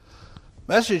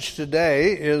Message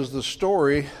today is the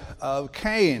story of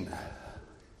Cain.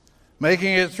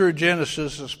 Making it through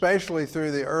Genesis, especially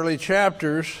through the early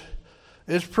chapters,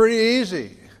 is pretty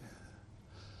easy.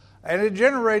 And it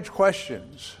generates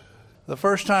questions. The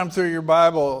first time through your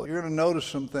Bible, you're going to notice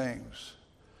some things.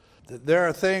 There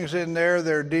are things in there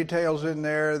are details in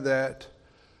there that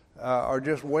are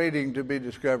just waiting to be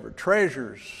discovered.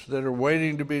 Treasures that are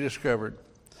waiting to be discovered.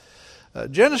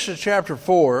 Genesis chapter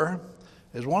 4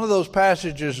 is one of those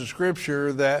passages of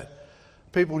Scripture that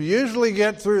people usually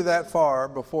get through that far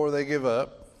before they give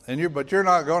up. But you're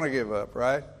not going to give up,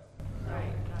 right?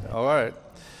 Right. All right.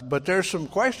 But there's some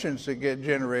questions that get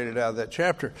generated out of that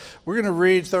chapter. We're going to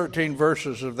read 13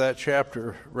 verses of that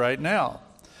chapter right now.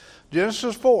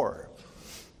 Genesis 4.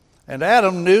 And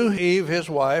Adam knew Eve, his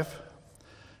wife,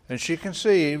 and she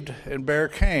conceived and bare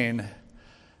Cain,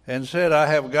 and said, I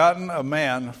have gotten a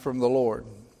man from the Lord.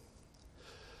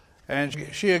 And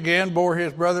she again bore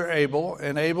his brother Abel,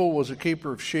 and Abel was a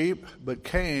keeper of sheep, but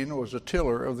Cain was a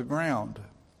tiller of the ground.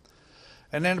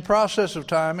 And in the process of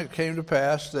time it came to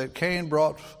pass that Cain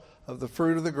brought of the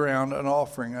fruit of the ground an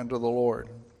offering unto the Lord.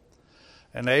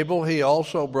 And Abel he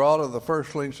also brought of the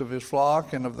firstlings of his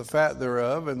flock and of the fat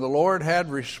thereof. And the Lord had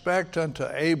respect unto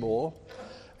Abel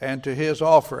and to his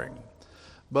offering.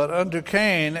 But unto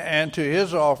Cain and to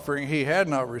his offering he had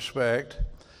not respect.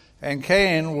 And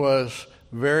Cain was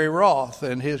very wroth,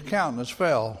 and his countenance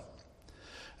fell.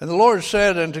 And the Lord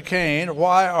said unto Cain,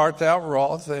 Why art thou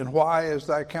wroth, and why is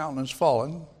thy countenance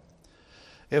fallen?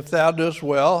 If thou doest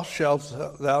well,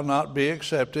 shalt thou not be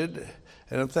accepted,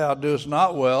 and if thou doest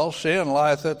not well, sin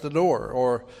lieth at the door.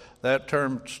 Or that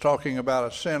term's talking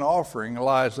about a sin offering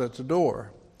lies at the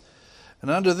door. And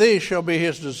unto thee shall be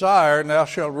his desire, and thou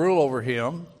shalt rule over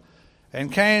him. And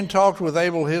Cain talked with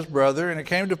Abel his brother, and it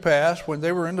came to pass, when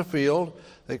they were in the field,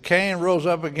 that Cain rose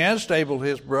up against Abel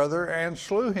his brother, and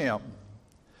slew him.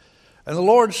 And the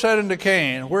Lord said unto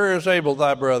Cain, Where is Abel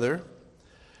thy brother?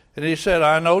 And he said,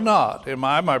 I know not. Am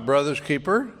I my brother's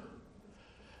keeper?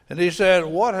 And he said,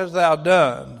 What hast thou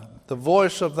done? The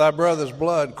voice of thy brother's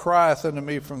blood crieth unto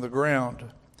me from the ground.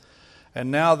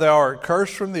 And now thou art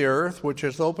cursed from the earth, which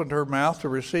hath opened her mouth to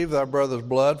receive thy brother's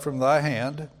blood from thy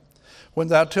hand. When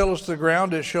thou tillest the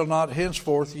ground, it shall not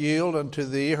henceforth yield unto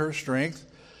thee her strength.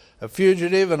 A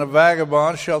fugitive and a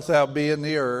vagabond shalt thou be in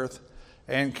the earth.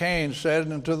 And Cain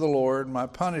said unto the Lord, My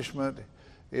punishment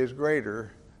is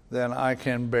greater than I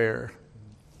can bear.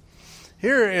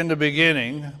 Here in the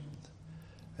beginning,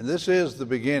 and this is the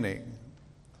beginning,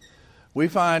 we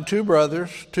find two brothers,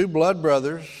 two blood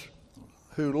brothers,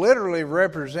 who literally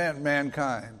represent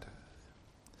mankind.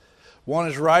 One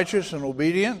is righteous and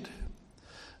obedient.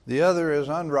 The other is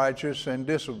unrighteous and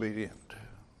disobedient.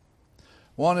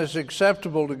 One is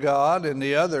acceptable to God, and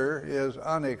the other is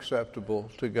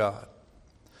unacceptable to God.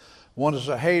 One is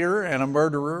a hater and a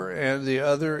murderer, and the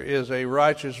other is a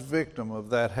righteous victim of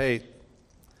that hate.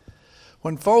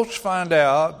 When folks find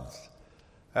out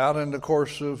in the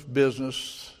course of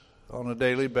business on a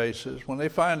daily basis, when they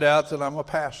find out that I'm a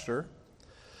pastor,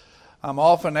 I'm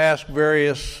often asked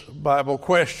various Bible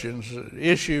questions,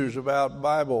 issues about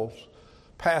Bibles,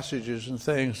 passages and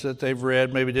things that they've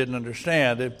read, maybe didn't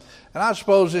understand. And I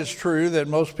suppose it's true that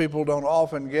most people don't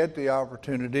often get the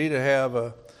opportunity to have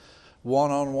a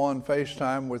one-on-one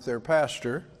FaceTime with their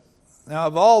pastor. Now,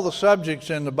 of all the subjects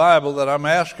in the Bible that I'm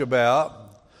asked about,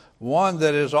 one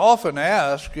that is often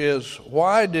asked is,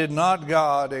 why did not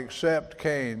God accept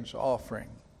Cain's offering?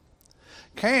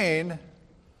 Cain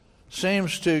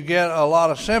seems to get a lot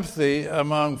of sympathy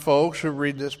among folks who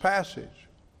read this passage.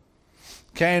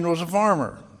 Cain was a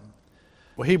farmer.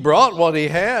 Well, he brought what he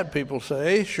had, people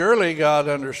say. Surely God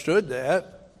understood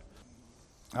that.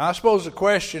 I suppose the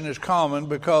question is common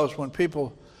because when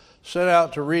people set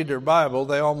out to read their Bible,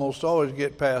 they almost always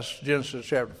get past Genesis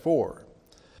chapter 4.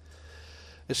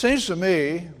 It seems to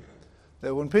me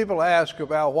that when people ask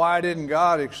about why didn't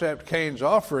God accept Cain's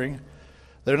offering,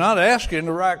 they're not asking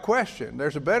the right question.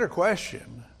 There's a better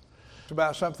question. It's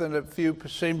about something that few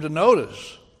seem to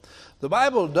notice. The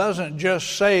Bible doesn't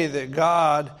just say that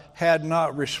God had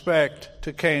not respect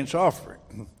to Cain's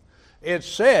offering. It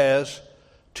says,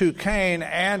 to Cain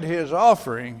and his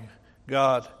offering,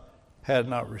 God had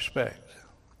not respect.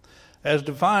 As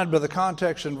defined by the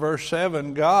context in verse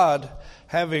 7, God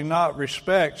having not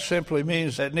respect simply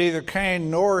means that neither Cain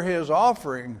nor his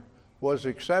offering was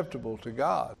acceptable to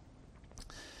God.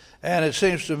 And it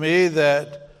seems to me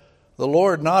that the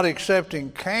Lord not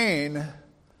accepting Cain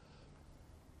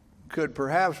could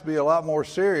perhaps be a lot more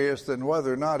serious than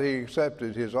whether or not he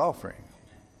accepted his offering.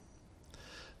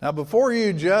 Now, before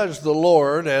you judge the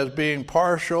Lord as being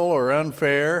partial or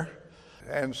unfair,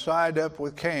 and side up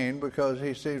with Cain because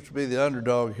he seems to be the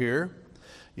underdog here,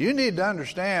 you need to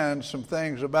understand some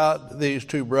things about these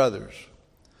two brothers.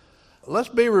 Let's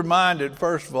be reminded,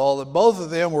 first of all, that both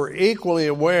of them were equally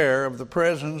aware of the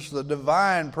presence, the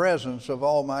divine presence of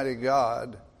Almighty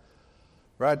God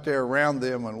right there around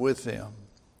them and with them.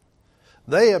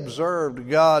 They observed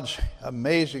God's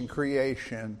amazing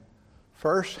creation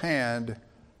firsthand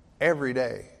every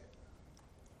day.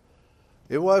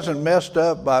 It wasn't messed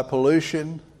up by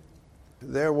pollution.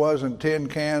 There wasn't tin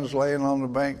cans laying on the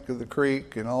bank of the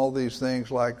creek and all these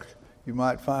things like you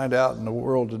might find out in the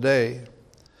world today.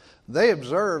 They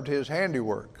observed his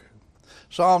handiwork.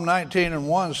 Psalm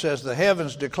 19:1 says, "The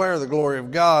heavens declare the glory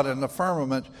of God, and the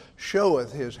firmament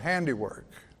showeth his handiwork."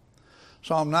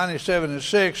 Psalm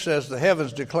 97:6 says, "The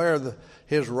heavens declare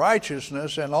his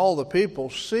righteousness, and all the people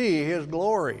see his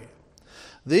glory."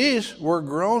 These were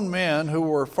grown men who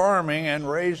were farming and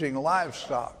raising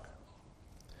livestock.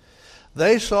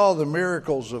 They saw the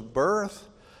miracles of birth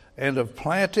and of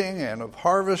planting and of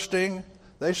harvesting.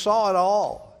 They saw it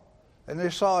all, and they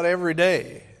saw it every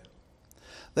day.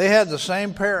 They had the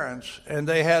same parents, and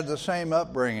they had the same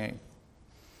upbringing.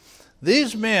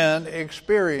 These men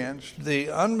experienced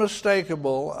the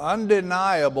unmistakable,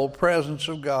 undeniable presence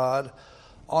of God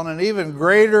on an even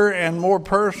greater and more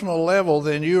personal level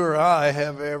than you or I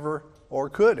have ever or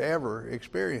could ever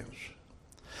experience.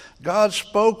 God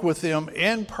spoke with them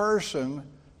in person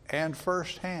and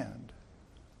firsthand.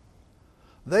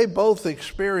 They both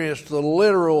experienced the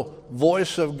literal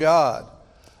voice of God.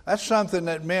 That's something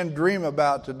that men dream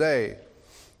about today.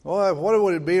 Well, what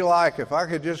would it be like if I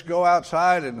could just go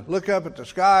outside and look up at the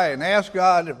sky and ask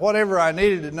God whatever I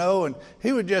needed to know, and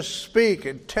he would just speak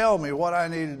and tell me what I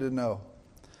needed to know?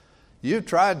 You've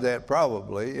tried that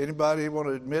probably. Anybody want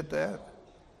to admit that?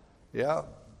 Yeah,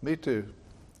 me too.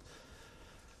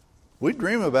 We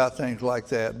dream about things like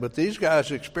that, but these guys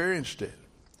experienced it.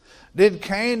 Did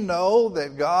Cain know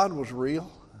that God was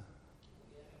real?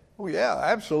 Oh yeah,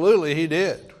 absolutely he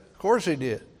did. Of course he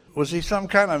did. Was he some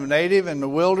kind of native in the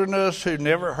wilderness who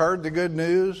never heard the good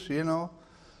news? You know,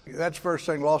 that's the first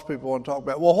thing lost people want to talk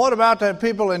about. Well, what about that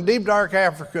people in deep, dark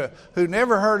Africa who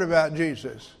never heard about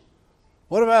Jesus?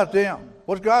 What about them?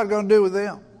 What's God going to do with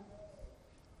them?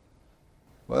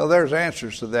 Well, there's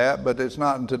answers to that, but it's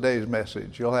not in today's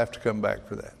message. You'll have to come back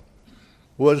for that.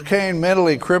 Was Cain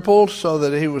mentally crippled so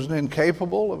that he was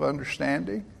incapable of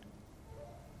understanding?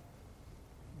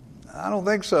 I don't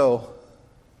think so.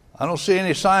 I don't see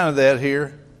any sign of that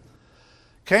here.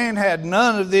 Cain had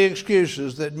none of the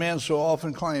excuses that men so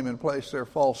often claim and place their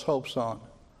false hopes on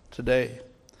today.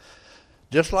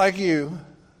 Just like you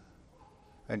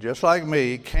and just like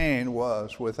me, Cain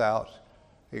was without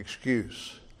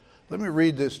excuse. Let me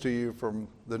read this to you from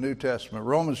the New Testament.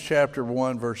 Romans chapter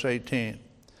 1, verse 18.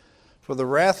 "For the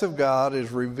wrath of God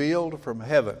is revealed from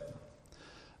heaven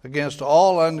against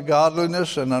all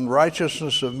ungodliness and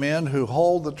unrighteousness of men who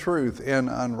hold the truth in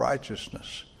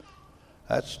unrighteousness."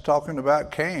 That's talking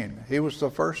about Cain. He was the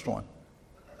first one.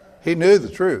 He knew the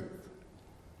truth,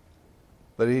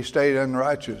 but he stayed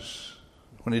unrighteous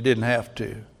when he didn't have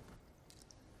to.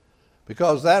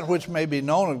 "Because that which may be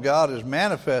known of God is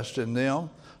manifest in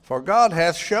them, for God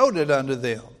hath showed it unto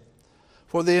them.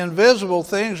 For the invisible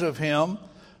things of him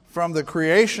from the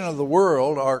creation of the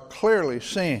world are clearly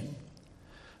seen,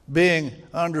 being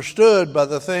understood by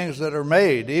the things that are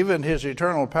made, even his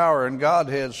eternal power and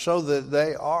Godhead, so that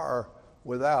they are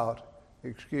without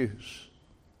excuse."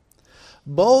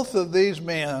 Both of these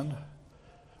men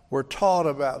were taught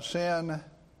about sin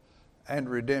and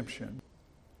redemption.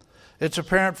 It's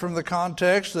apparent from the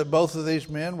context that both of these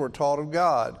men were taught of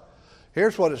God.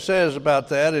 Here's what it says about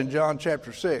that in John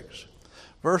chapter 6.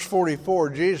 Verse 44,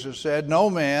 Jesus said, "No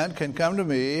man can come to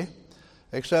me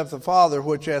except the Father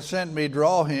which hath sent me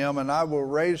draw him, and I will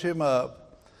raise him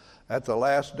up at the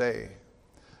last day."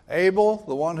 Abel,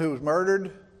 the one who was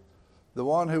murdered, the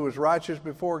one who was righteous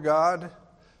before God,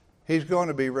 he's going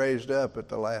to be raised up at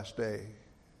the last day,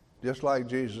 just like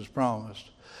Jesus promised.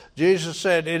 Jesus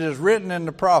said, "It is written in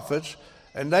the prophets,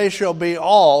 and they shall be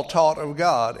all taught of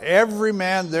God. Every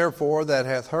man therefore that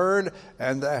hath heard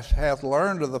and that hath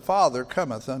learned of the Father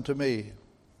cometh unto me."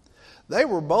 They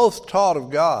were both taught of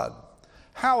God.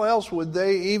 How else would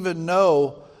they even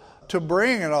know to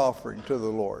bring an offering to the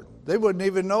Lord? They wouldn't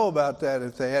even know about that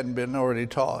if they hadn't been already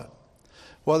taught.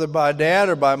 Whether by dad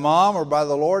or by mom or by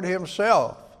the Lord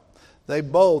himself, they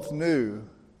both knew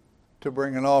to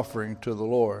bring an offering to the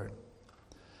Lord.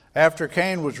 After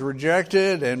Cain was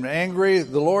rejected and angry,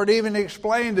 the Lord even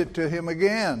explained it to him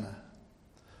again.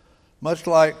 Much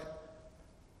like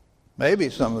maybe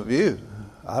some of you,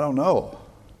 I don't know.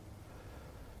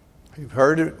 You've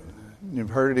heard it. You've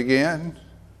heard it again.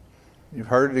 You've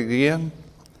heard it again.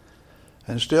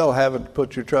 And still haven't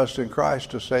put your trust in Christ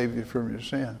to save you from your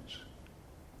sins.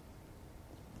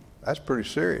 That's pretty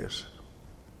serious.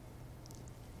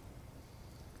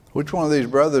 Which one of these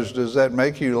brothers does that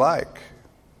make you like?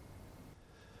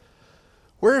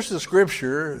 Where's the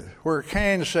scripture where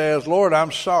Cain says, Lord,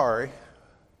 I'm sorry.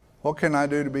 What can I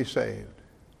do to be saved?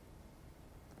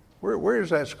 Where is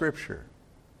that scripture?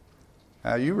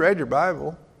 Now, you read your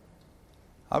Bible.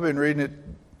 I've been reading it.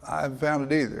 I haven't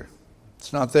found it either.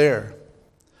 It's not there.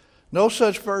 No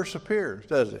such verse appears,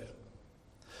 does it?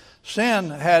 Sin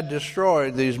had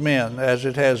destroyed these men as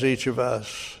it has each of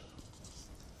us.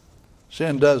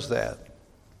 Sin does that.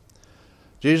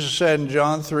 Jesus said in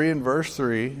John 3 and verse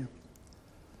 3,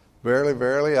 Verily,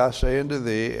 verily, I say unto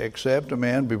thee, except a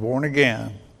man be born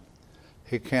again,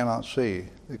 he cannot see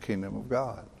the kingdom of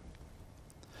God.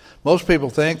 Most people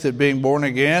think that being born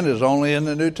again is only in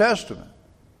the New Testament.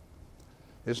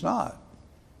 It's not.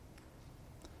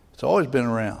 It's always been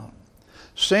around.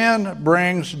 Sin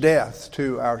brings death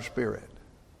to our spirit.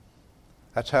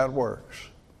 That's how it works.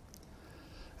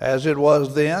 As it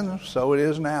was then, so it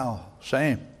is now.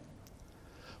 Same.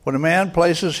 When a man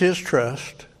places his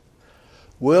trust,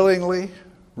 willingly,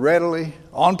 readily,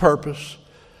 on purpose,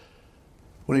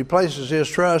 when he places his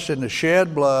trust in the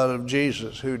shed blood of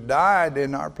Jesus, who died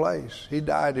in our place. He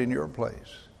died in your place.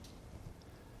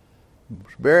 He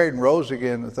was buried and rose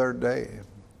again the third day.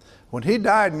 When he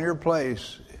died in your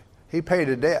place, he paid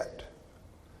a debt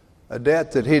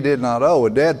that he did not owe, a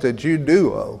debt that you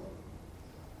do owe.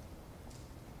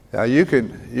 Now you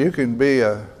can be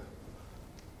a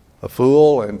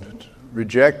fool and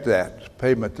reject that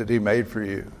payment that he made for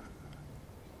you.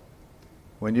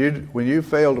 When you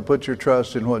fail to put your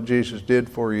trust in what Jesus did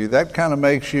for you, that kind of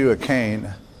makes you a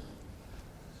Cain.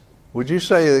 Would you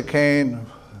say that Cain,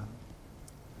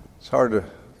 it's hard to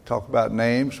talk about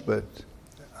names, but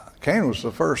Cain was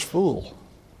the first fool.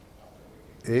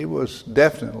 He was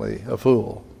definitely a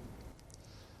fool.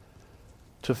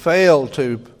 To fail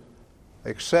to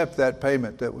accept that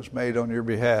payment that was made on your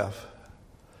behalf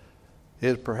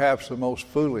is perhaps the most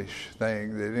foolish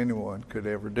thing that anyone could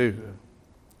ever do.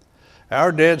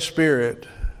 Our dead spirit,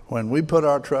 when we put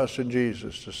our trust in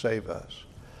Jesus to save us,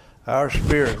 our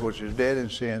spirit, which is dead in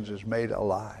sins, is made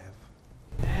alive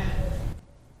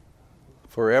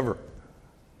forever.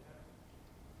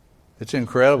 It's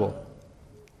incredible.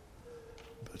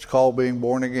 It's called being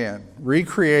born again,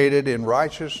 recreated in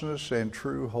righteousness and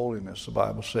true holiness, the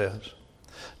Bible says.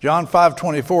 John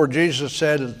 5:24, Jesus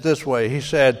said it this way. He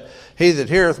said, He that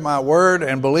heareth my word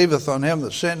and believeth on him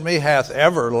that sent me hath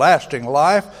everlasting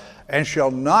life, and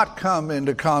shall not come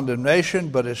into condemnation,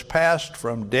 but is passed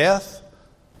from death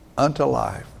unto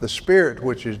life. The spirit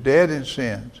which is dead in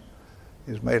sins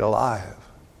is made alive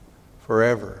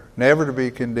forever, never to be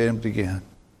condemned again.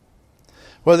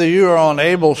 Whether you are on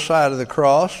Abel's side of the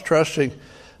cross, trusting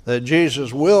that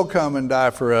Jesus will come and die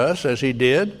for us, as he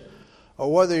did,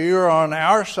 or whether you're on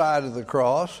our side of the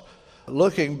cross,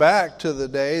 looking back to the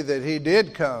day that he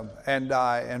did come and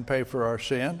die and pay for our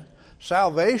sin,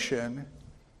 salvation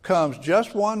comes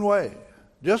just one way,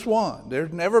 just one.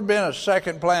 There's never been a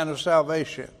second plan of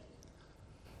salvation.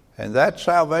 And that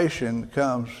salvation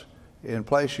comes in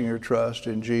placing your trust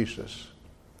in Jesus.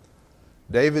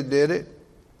 David did it.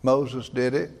 Moses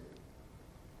did it.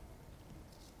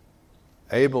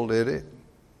 Abel did it.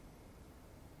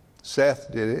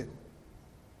 Seth did it.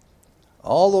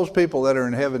 All those people that are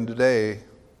in heaven today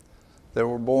that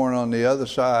were born on the other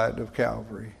side of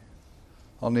Calvary,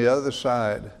 on the other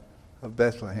side of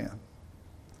Bethlehem,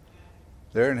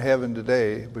 they're in heaven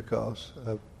today because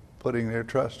of putting their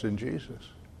trust in Jesus.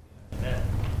 Amen.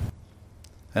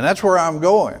 And that's where I'm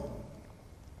going,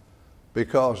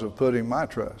 because of putting my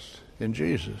trust in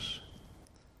Jesus.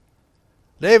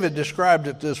 David described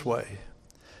it this way.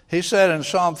 He said in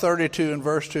Psalm 32 and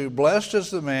verse 2, Blessed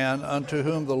is the man unto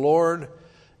whom the Lord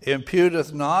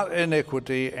imputeth not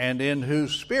iniquity, and in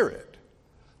whose spirit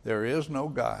there is no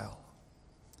guile.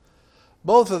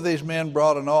 Both of these men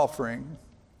brought an offering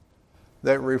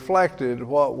that reflected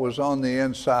what was on the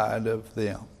inside of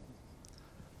them.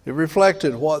 It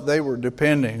reflected what they were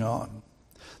depending on.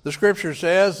 The scripture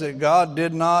says that God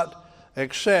did not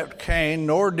accept Cain,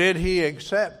 nor did he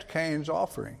accept Cain's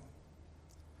offering.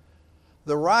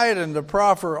 The right and the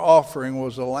proper offering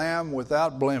was a lamb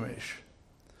without blemish.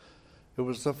 It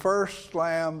was the first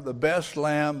lamb, the best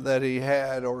lamb that he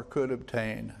had or could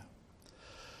obtain.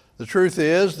 The truth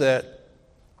is that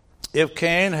if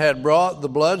Cain had brought the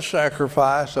blood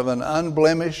sacrifice of an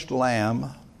unblemished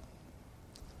lamb,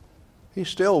 he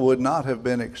still would not have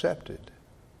been accepted.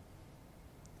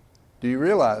 Do you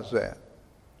realize that?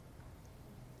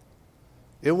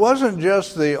 It wasn't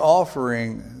just the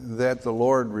offering that the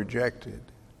Lord rejected.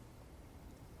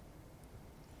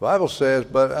 The Bible says,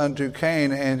 but unto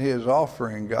Cain and his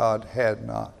offering God had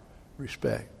not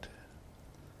respect.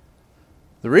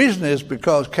 The reason is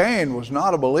because Cain was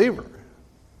not a believer.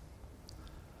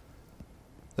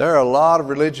 There are a lot of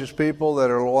religious people that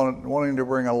are wanting to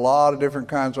bring a lot of different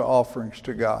kinds of offerings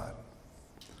to God.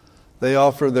 They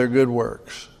offer their good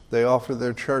works. They offer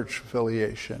their church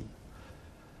affiliation.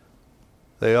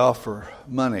 They offer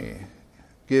money,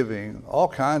 giving, all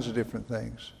kinds of different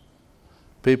things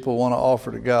people want to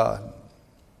offer to God.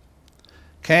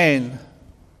 Cain,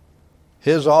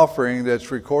 his offering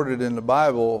that's recorded in the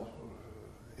Bible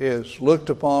is looked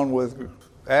upon with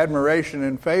admiration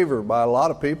and favor by a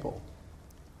lot of people.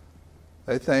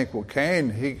 They think, well, Cain,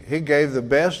 he gave the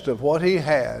best of what he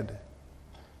had.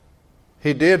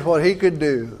 He did what he could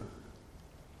do.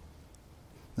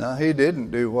 No, he didn't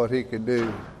do what he could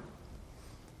do.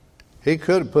 He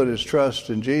could have put his trust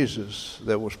in Jesus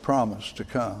that was promised to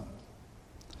come.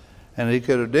 And he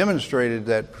could have demonstrated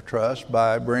that trust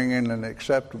by bringing an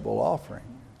acceptable offering.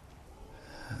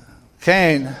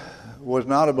 Cain was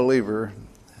not a believer.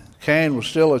 Cain was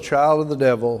still a child of the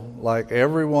devil, like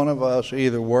every one of us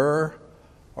either were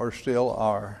or still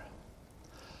are.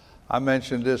 I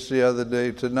mentioned this the other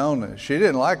day to Nona. She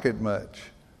didn't like it much.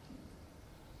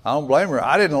 I don't blame her.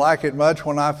 I didn't like it much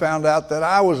when I found out that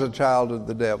I was a child of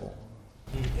the devil.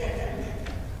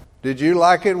 Did you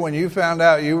like it when you found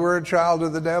out you were a child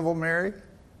of the devil, Mary?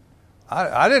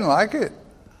 I didn't like it.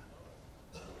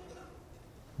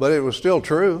 But it was still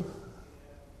true.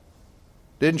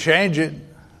 Didn't change it.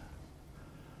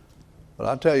 But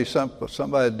I'll tell you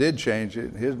somebody did change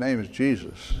it. His name is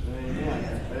Jesus.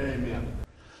 Amen. Amen.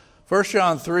 1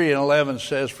 John 3:11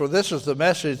 says, for this is the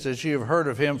message that you have heard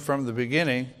of him from the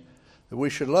beginning, that we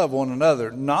should love one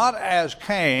another, not as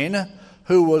Cain,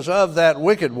 who was of that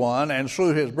wicked one and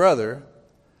slew his brother.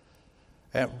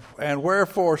 And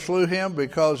wherefore slew him?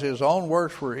 Because his own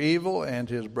works were evil and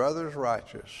his brother's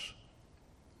righteous.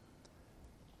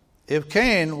 If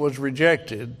Cain was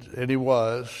rejected, and he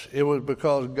was, it was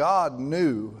because God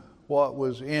knew what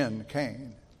was in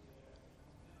Cain.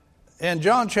 In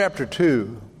John chapter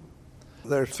 2,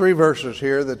 there's 3 verses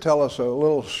here that tell us a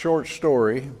little short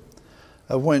story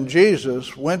of when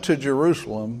Jesus went to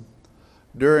Jerusalem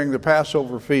during the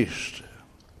Passover feast.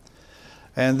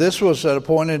 And this was at a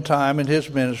point in time in his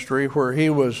ministry where he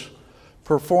was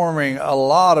performing a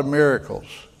lot of miracles.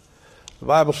 The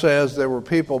Bible says there were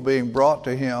people being brought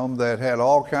to him that had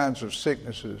all kinds of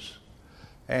sicknesses,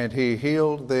 and he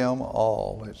healed them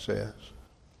all, it says.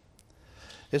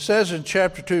 It says in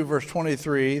chapter 2, verse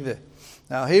 23, that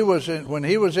now when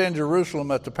he was in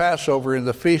Jerusalem at the Passover in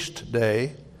the feast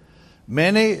day,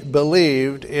 many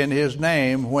believed in his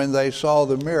name when they saw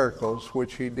the miracles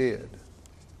which he did.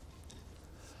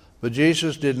 But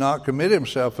Jesus did not commit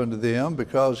himself unto them,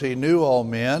 because he knew all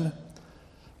men,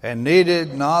 and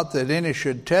needed not that any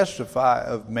should testify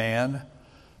of man,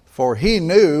 for he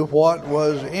knew what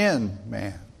was in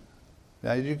man.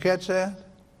 Now, did you catch that?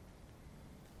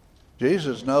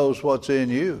 Jesus knows what's in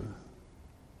you.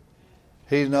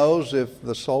 He knows if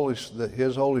his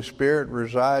Holy Spirit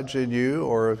resides in you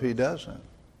or if he doesn't.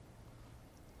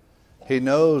 He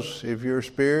knows if your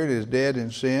spirit is dead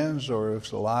in sins or if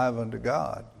it's alive unto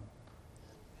God.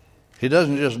 He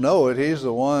doesn't just know it. He's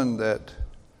the one that,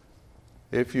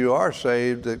 if you are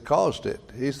saved, that caused it.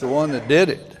 He's the one that did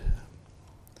it.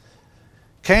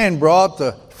 Cain brought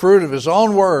the fruit of his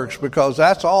own works because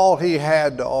that's all he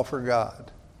had to offer God.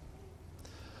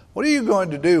 What are you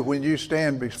going to do when you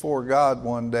stand before God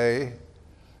one day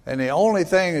and the only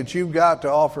thing that you've got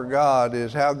to offer God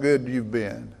is how good you've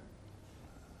been?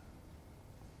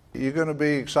 You going to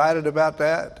be excited about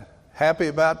that? Happy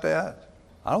about that?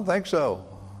 I don't think so.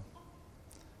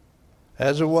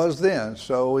 As it was then,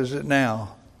 so is it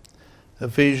now.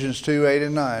 Ephesians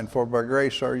 2:8-9, for by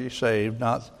grace are ye saved,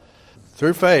 not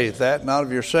through faith, that not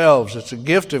of yourselves. It's a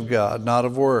gift of God, not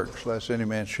of works, lest any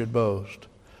man should boast.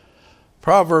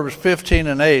 Proverbs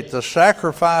 15:8, the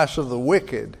sacrifice of the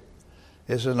wicked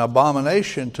is an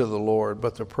abomination to the Lord,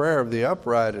 but the prayer of the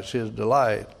upright is his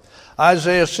delight.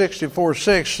 Isaiah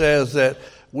 64:6 says that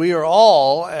we are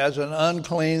all as an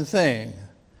unclean thing,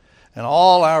 and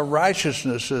all our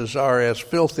righteousnesses are as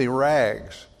filthy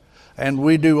rags, and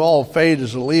we do all fade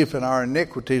as a leaf, and our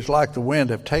iniquities like the wind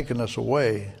have taken us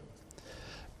away.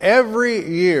 Every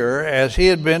year, as he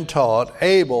had been taught,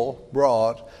 Abel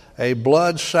brought a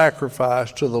blood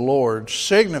sacrifice to the Lord,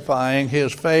 signifying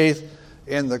his faith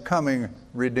in the coming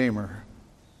Redeemer.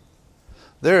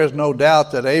 There is no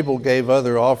doubt that Abel gave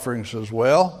other offerings as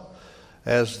well,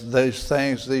 as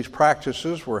these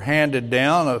practices were handed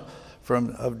down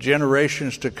of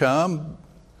generations to come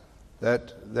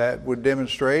that would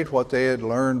demonstrate what they had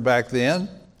learned back then.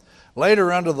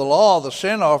 Later, under the law, the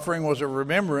sin offering was a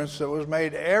remembrance that was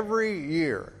made every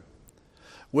year.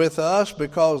 With us,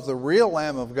 because the real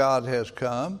Lamb of God has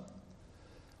come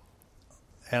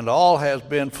and all has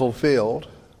been fulfilled,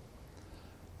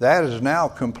 that is now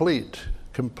complete.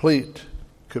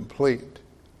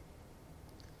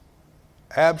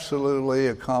 Absolutely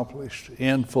accomplished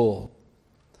in full.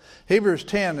 Hebrews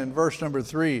 10 in verse number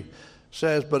 3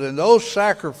 says, "But in those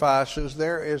sacrifices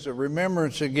there is a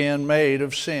remembrance again made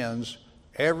of sins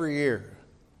every year.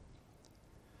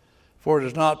 For it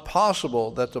is not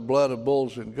possible that the blood of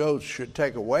bulls and goats should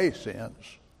take away sins."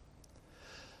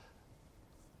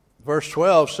 Verse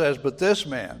 12 says, "But this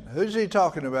man," who's he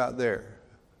talking about there?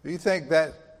 Who do you think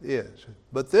that is?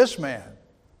 But this man,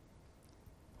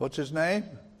 what's his name?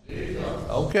 Jesus.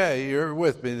 Okay, you're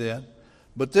with me then.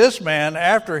 "But this man,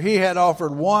 after he had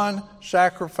offered one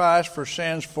sacrifice for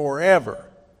sins forever,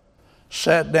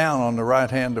 sat down on the right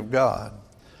hand of God,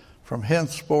 from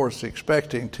henceforth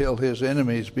expecting till his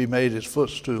enemies be made his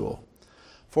footstool.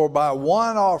 For by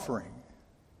one offering,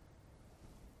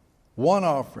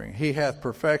 he hath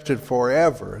perfected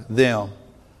forever them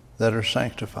that are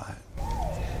sanctified."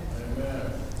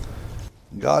 Amen.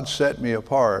 God set me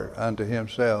apart unto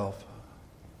himself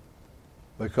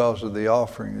because of the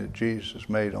offering that Jesus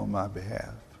made on my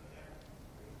behalf.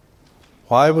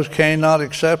 Why was Cain not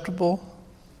acceptable?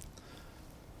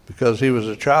 Because he was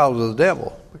a child of the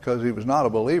devil, because he was not a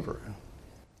believer.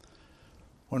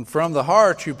 When from the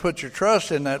heart you put your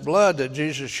trust in that blood that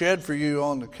Jesus shed for you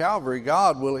on the Calvary,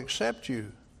 God will accept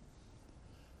you.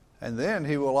 And then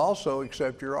he will also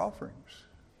accept your offerings.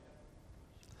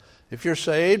 If you're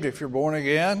saved, if you're born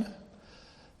again,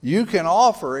 you can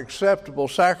offer acceptable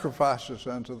sacrifices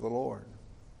unto the Lord.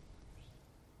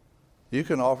 You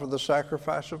can offer the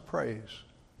sacrifice of praise.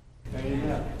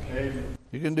 Amen. Amen.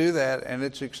 You can do that, and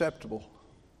it's acceptable.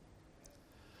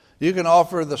 You can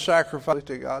offer the sacrifice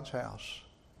to God's house.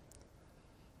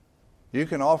 You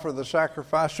can offer the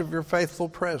sacrifice of your faithful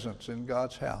presence in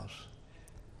God's house.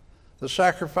 The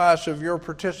sacrifice of your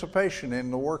participation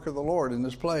in the work of the Lord in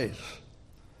this place.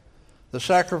 The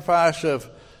sacrifice of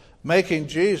making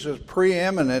Jesus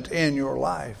preeminent in your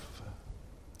life.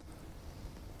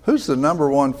 Who's the number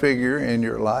one figure in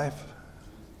your life?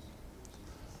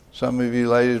 Some of you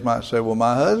ladies might say, well,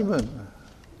 my husband.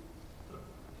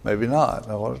 Maybe not.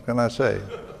 Now, what can I say?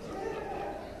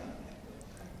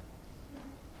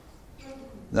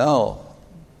 No.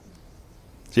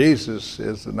 Jesus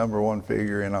is the number one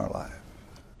figure in our life.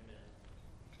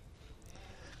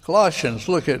 Colossians,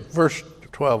 look at verse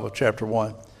 12 of chapter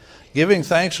 1. "Giving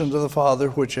thanks unto the Father,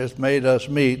 which hath made us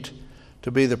meet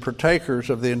to be the partakers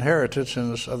of the inheritance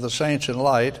of the saints in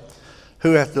light,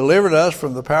 who hath delivered us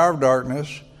from the power of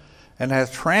darkness, and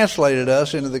hath translated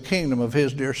us into the kingdom of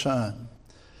his dear Son,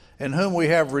 in whom we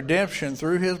have redemption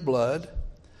through his blood,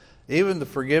 even the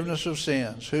forgiveness of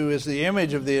sins, who is the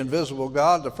image of the invisible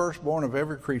God, the firstborn of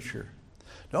every creature."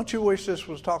 Don't you wish this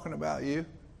was talking about you?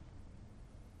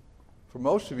 For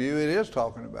most of you, it is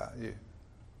talking about you.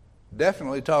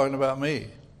 Definitely talking about me.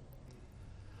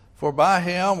 "For by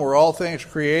him were all things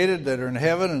created that are in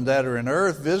heaven and that are in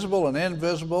earth, visible and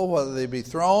invisible, whether they be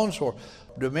thrones or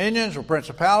dominions or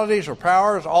principalities or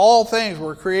powers. All things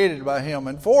were created by him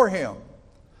and for him.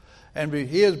 And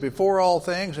he is before all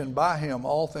things, and by him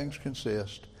all things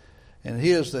consist. And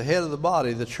he is the head of the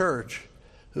body, the church,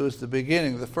 who is the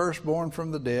beginning, the firstborn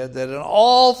from the dead, that in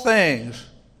all things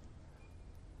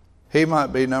he might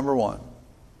be number one."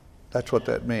 That's what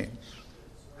that means.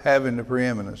 Having the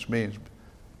preeminence means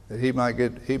that he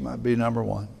might be number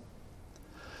one.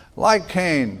 Like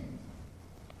Cain,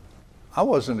 I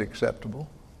wasn't acceptable.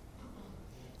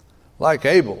 Like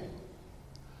Abel,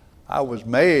 I was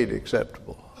made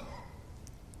acceptable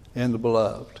in the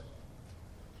beloved.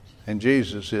 And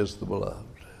Jesus is the beloved.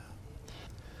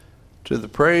 "To the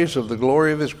praise of the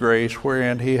glory of his grace,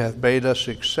 wherein he hath made us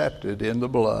accepted in the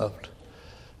beloved,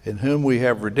 in whom we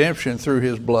have redemption through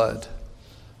his blood,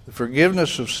 the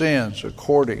forgiveness of sins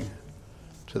according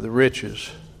to the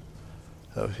riches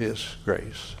of his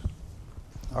grace."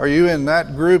 Are you in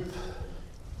that group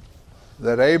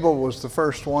that Abel was the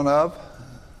first one of?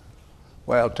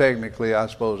 Well, technically, I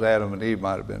suppose Adam and Eve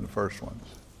might have been the first ones.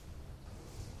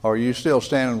 Or are you still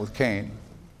standing with Cain?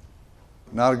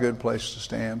 Not a good place to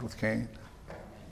stand with Cain.